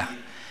a día,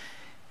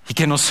 y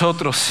que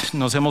nosotros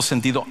nos hemos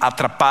sentido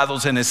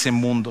atrapados en ese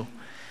mundo,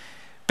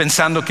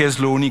 pensando que es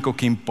lo único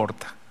que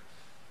importa.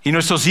 Y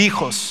nuestros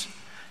hijos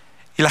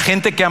y la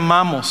gente que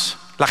amamos,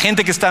 la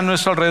gente que está a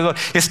nuestro alrededor,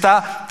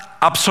 está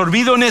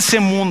absorbido en ese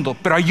mundo.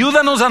 Pero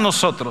ayúdanos a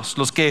nosotros,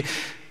 los que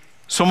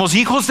somos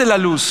hijos de la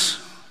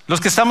luz, los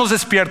que estamos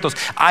despiertos,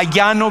 a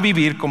ya no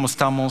vivir como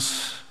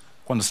estamos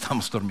cuando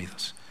estamos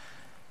dormidos,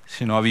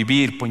 sino a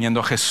vivir poniendo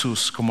a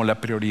Jesús como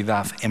la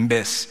prioridad en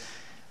vez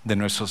de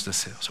nuestros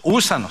deseos.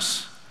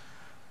 Úsanos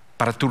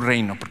para tu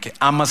reino, porque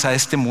amas a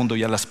este mundo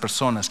y a las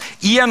personas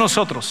y a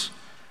nosotros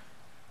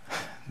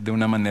de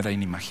una manera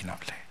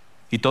inimaginable.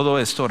 Y todo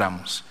esto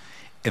oramos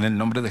en el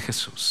nombre de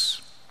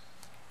Jesús.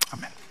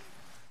 Amén.